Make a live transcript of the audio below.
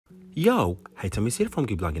Yo, hey Tamis here from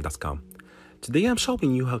GeekBlooging.com. Today I'm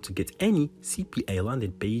showing you how to get any CPA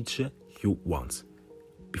landing page you want.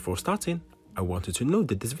 Before starting, I wanted to note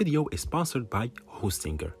that this video is sponsored by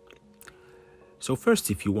Hostinger. So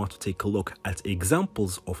first, if you want to take a look at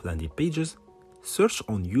examples of landing pages, search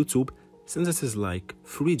on YouTube, since this is like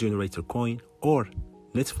free generator coin or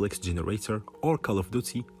Netflix generator or Call of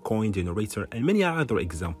Duty coin generator and many other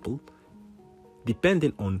examples,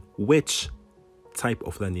 depending on which type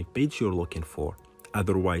of landing page you're looking for.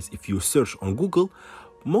 Otherwise, if you search on Google,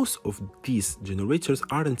 most of these generators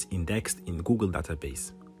aren't indexed in Google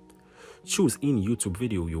database. Choose any YouTube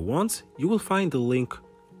video you want. You will find the link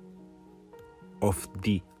of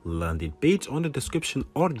the landing page on the description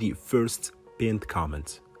or the first pinned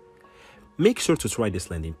comment. Make sure to try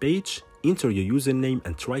this landing page, enter your username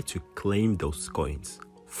and try to claim those coins.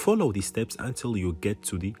 Follow these steps until you get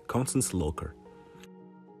to the contents locker.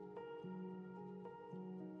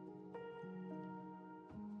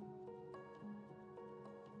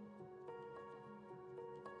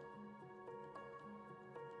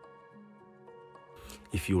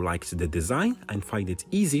 If you liked the design and find it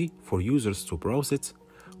easy for users to browse it,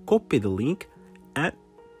 copy the link and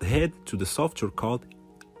head to the software called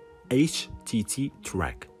HTT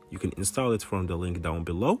Track. You can install it from the link down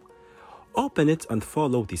below. Open it and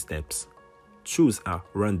follow the steps. Choose a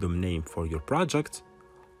random name for your project.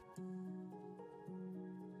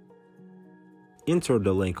 Enter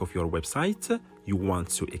the link of your website you want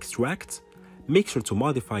to extract. Make sure to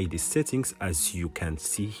modify the settings as you can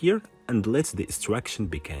see here and let the extraction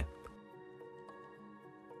begin.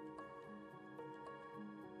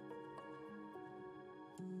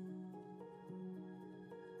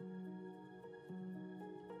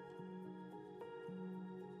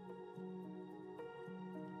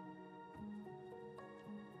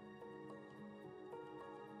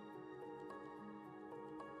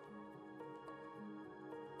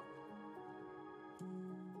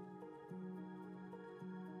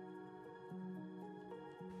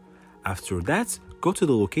 After that, go to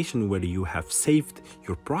the location where you have saved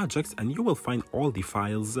your projects and you will find all the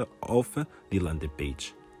files of the landing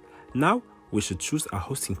page. Now, we should choose a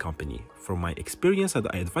hosting company. From my experience, I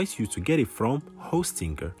advise you to get it from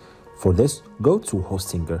Hostinger. For this, go to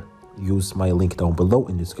Hostinger. Use my link down below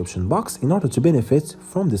in the description box in order to benefit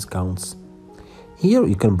from discounts. Here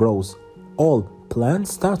you can browse all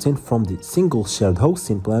plans starting from the single shared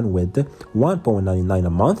hosting plan with $1.99 a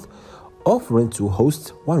month, offering to host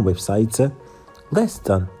one website, less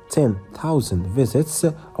than 10,000 visits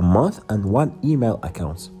a month and one email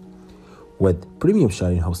account. With premium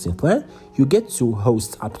sharing hosting plan, you get to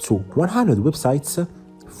host up to 100 websites,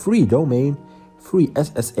 free domain, free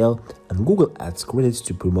SSL and Google Ads credits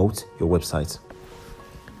to promote your website.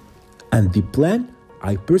 And the plan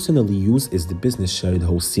I personally use is the business shared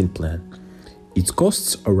hosting plan. It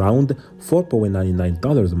costs around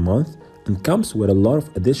 $4.99 a month and comes with a lot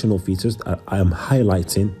of additional features that I am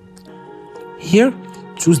highlighting. Here,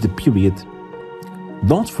 choose the period.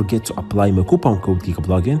 Don't forget to apply my coupon code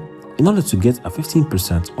GeekBlogging in order to get a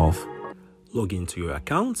 15% off. Log into your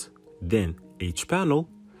account, then HPanel,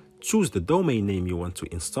 choose the domain name you want to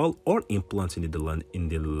install or implant in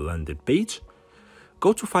the landing page.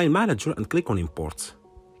 Go to File Manager and click on Import.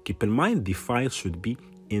 Keep in mind the file should be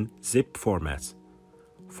in zip format.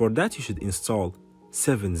 For that, you should install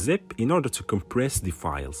 7-zip in order to compress the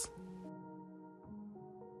files.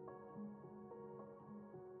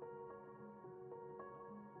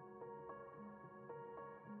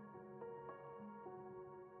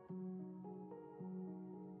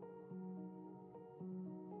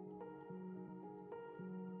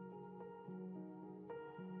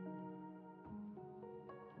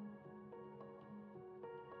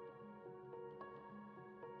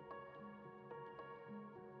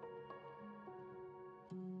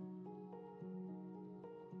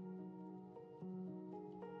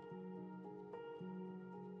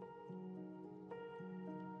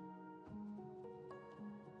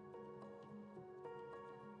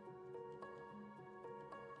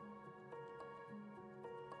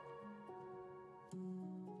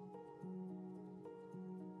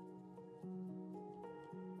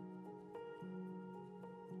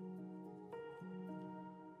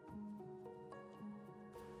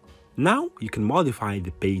 Now you can modify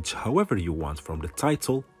the page however you want, from the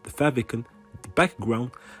title, the favicon, the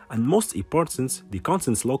background, and most important, the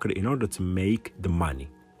contents locker in order to make the money.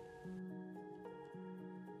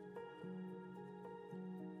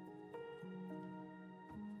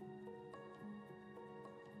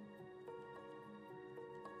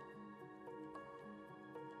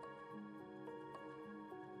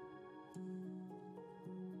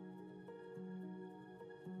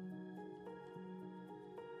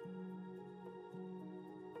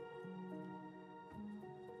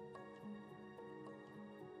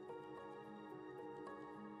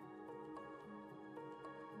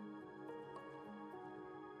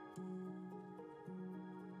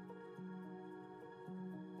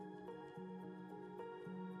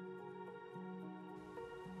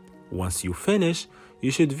 Once you finish, you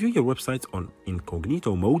should view your website on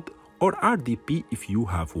incognito mode or RDP if you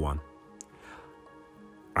have one.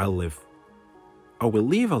 I will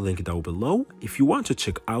leave a link down below if you want to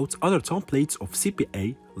check out other templates of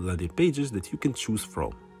CPA landing pages that you can choose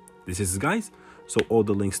from. This is guys, so all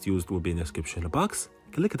the links used will be in the description box.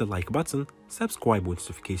 Click the like button, subscribe with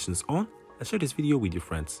notifications on, and share this video with your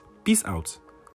friends. Peace out.